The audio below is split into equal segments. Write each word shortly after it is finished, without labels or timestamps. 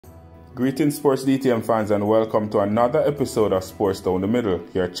Greetings sports DTM fans and welcome to another episode of Sports Down the Middle,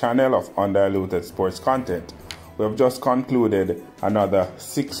 your channel of undiluted sports content. We have just concluded another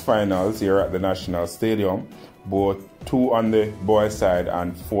 6 finals here at the National Stadium, both 2 on the boys side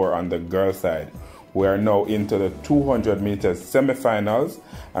and 4 on the girls side. We are now into the 200 meters semi-finals,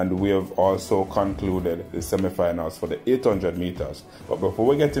 and we have also concluded the semi-finals for the 800 meters. But before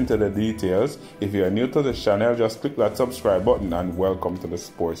we get into the details, if you are new to the channel, just click that subscribe button and welcome to the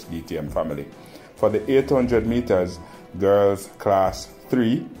Sports DTM family. For the 800 meters girls class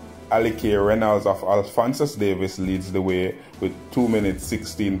 3, Alike Reynolds of Alphonsus Davis leads the way with 2 minutes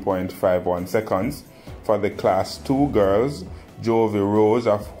 16.51 seconds. For the class 2 girls, Jovi Rose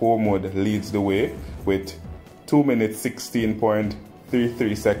of Homewood leads the way with 2 minutes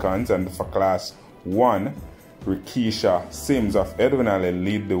 16.33 seconds, and for class 1, Rikisha Sims of Edwin Allen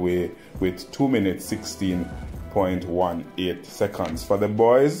lead the way with 2 minutes 16.18 seconds. For the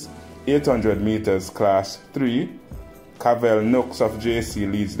boys 800 meters class 3, Cavell Nooks of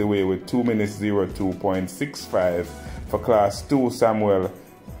JC leads the way with 2 minutes 02.65. For class 2, Samuel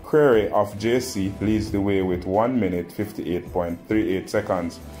Query of JC leads the way with 1 minute 58.38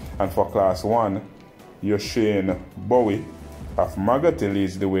 seconds. And for class 1, Yoshane Bowie of Magati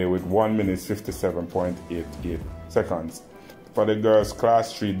leads the way with 1 minute 57.88 seconds. For the girls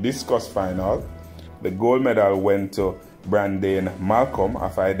class 3 discus final, the gold medal went to Brandane Malcolm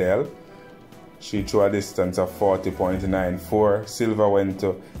of Idel. She threw a distance of 40.94. Silver went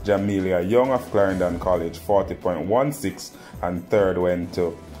to Jamelia Young of Clarendon College, 40.16. And third went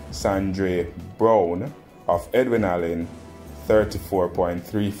to Sandre Brown of Edwin Allen,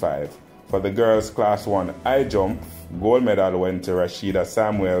 34.35. For the girls class 1 high jump, gold medal went to Rashida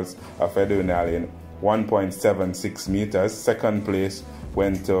Samuels of Edwin Allen, 1.76 meters. Second place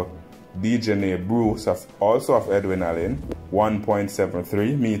went to Dejanae Bruce also of Edwin Allen,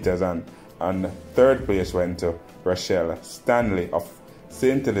 1.73 meters, and third place went to Rochelle Stanley of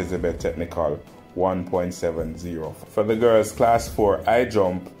St. Elizabeth Technical, 1.70. For the girls class 4 high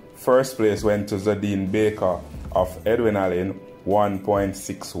jump, first place went to Zadine Baker of Edwin Allen,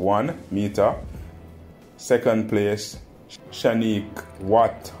 1.61 meter. Second place, Shanique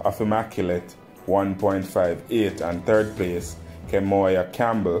Watt of Immaculate, 1.58. And third place, Kemoya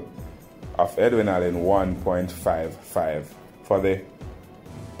Campbell of Edwin Allen, 1.55. For the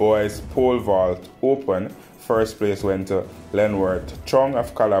boys pole vault open, first place went to Lenworth Chung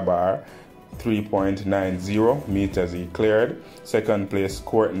of Calabar, 3.90 meters he cleared. Second place,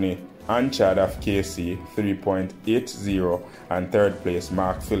 Courtney Anchad of KC, 3.80. And third place,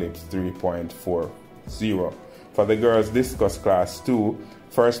 Mark Phillips, 3.40. For the girls discus class 2,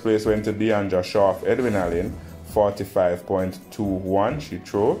 first place went to Deandra Shaw of Edwin Allen, 45.21 she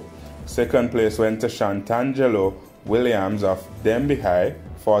threw. Second place went to Shantangelo Williams of Denby High,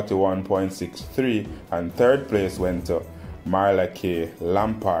 41.63. And third place went to Marla K.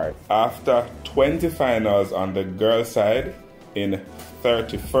 Lampard. After 20 finals on the girls' side, in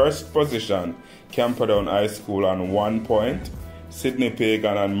 31st position, Camperdown High School on 1 point, Sydney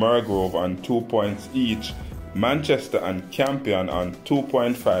Pagan and Mergrove on 2 points each, Manchester and Campion on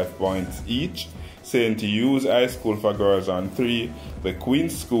 2.5 points each, St. Hugh's High School for girls on 3, the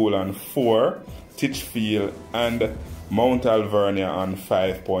Queen's School on 4, Titchfield and Mount Alvernia on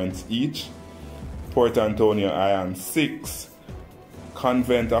 5 points each, Port Antonio High on 6,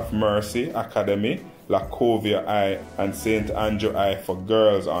 Convent of Mercy Academy, Lacovia High and St. Andrew High for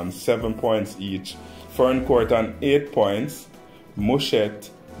girls on 7 points each, Ferncourt on 8 points, Mushett,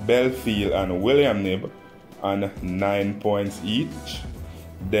 Belfield and William Nib on 9 points each,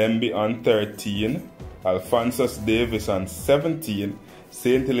 Denby on 13, Alphonsus Davis on 17,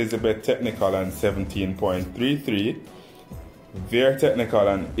 St. Elizabeth Technical on 17.33, Vere Technical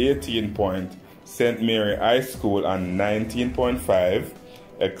on 18 points, St. Mary High School on 19.5,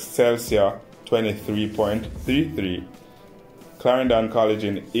 Excelsior 23.33, Clarendon College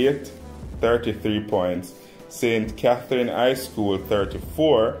in 8, 33 points, St. Catherine High School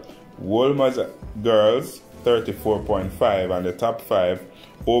 34, Wolmer's Girls 34.5, and the top 5,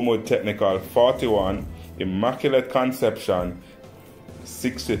 Homewood Technical 41, Immaculate Conception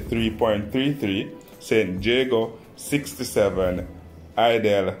 63.33, St. Jago 67,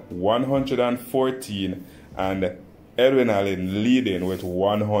 Idel 114, and Edwin Allen leading with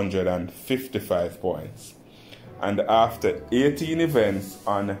 155 points. And after 18 events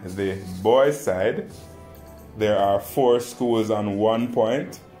on the boys' side, there are 4 schools on 1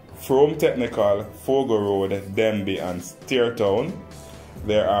 point: Frome Technical, Fogo Road, Denby, and Steertown.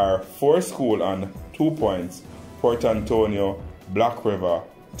 There are 4 schools on 2 points: Port Antonio, Black River,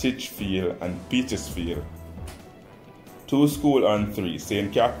 Titchfield, and Petersfield. 2 School and 3,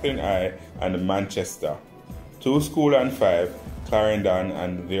 St. Catherine High and Manchester. 2 School and 5, Clarendon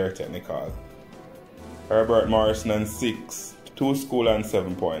and their technical. Herbert Morrison and 6, 2 School and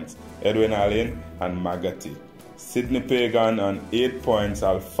 7 points, Edwin Allen and Magatti. Sidney Pagan on 8 points,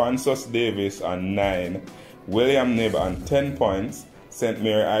 Alphonsus Davis on 9, William Nib on 10 points, St.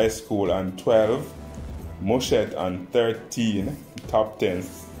 Mary High School on 12, Mushet on 13, top 10,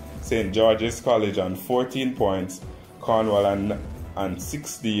 St. George's College on 14 points, Cornwall on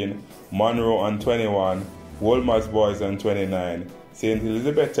 16, Monroe on 21, Wolmer's Boys on 29, St.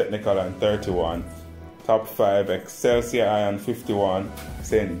 Elizabeth Technical on 31, top 5, Excelsior High on 51,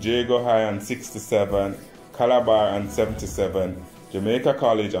 St. Jago High on 67, Calabar on 77, Jamaica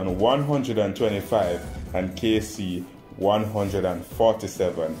College on 125, and KC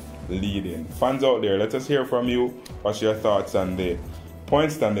 147 leading. Fans out there, let us hear from you. What's your thoughts on the point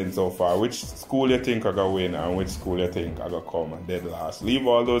standing so far? Which school you think are going to win and which school you think are going to come dead last? Leave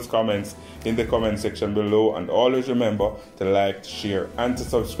all those comments in the comment section below, and always remember to like, share and to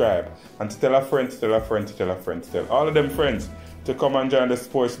subscribe, and to tell a friend, to tell a friend, to tell a friend, to tell all of them friends to come and join the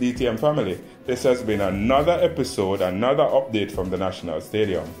Sports DTM family. This has been another episode, another update from the National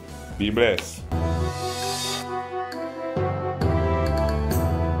Stadium. Be blessed.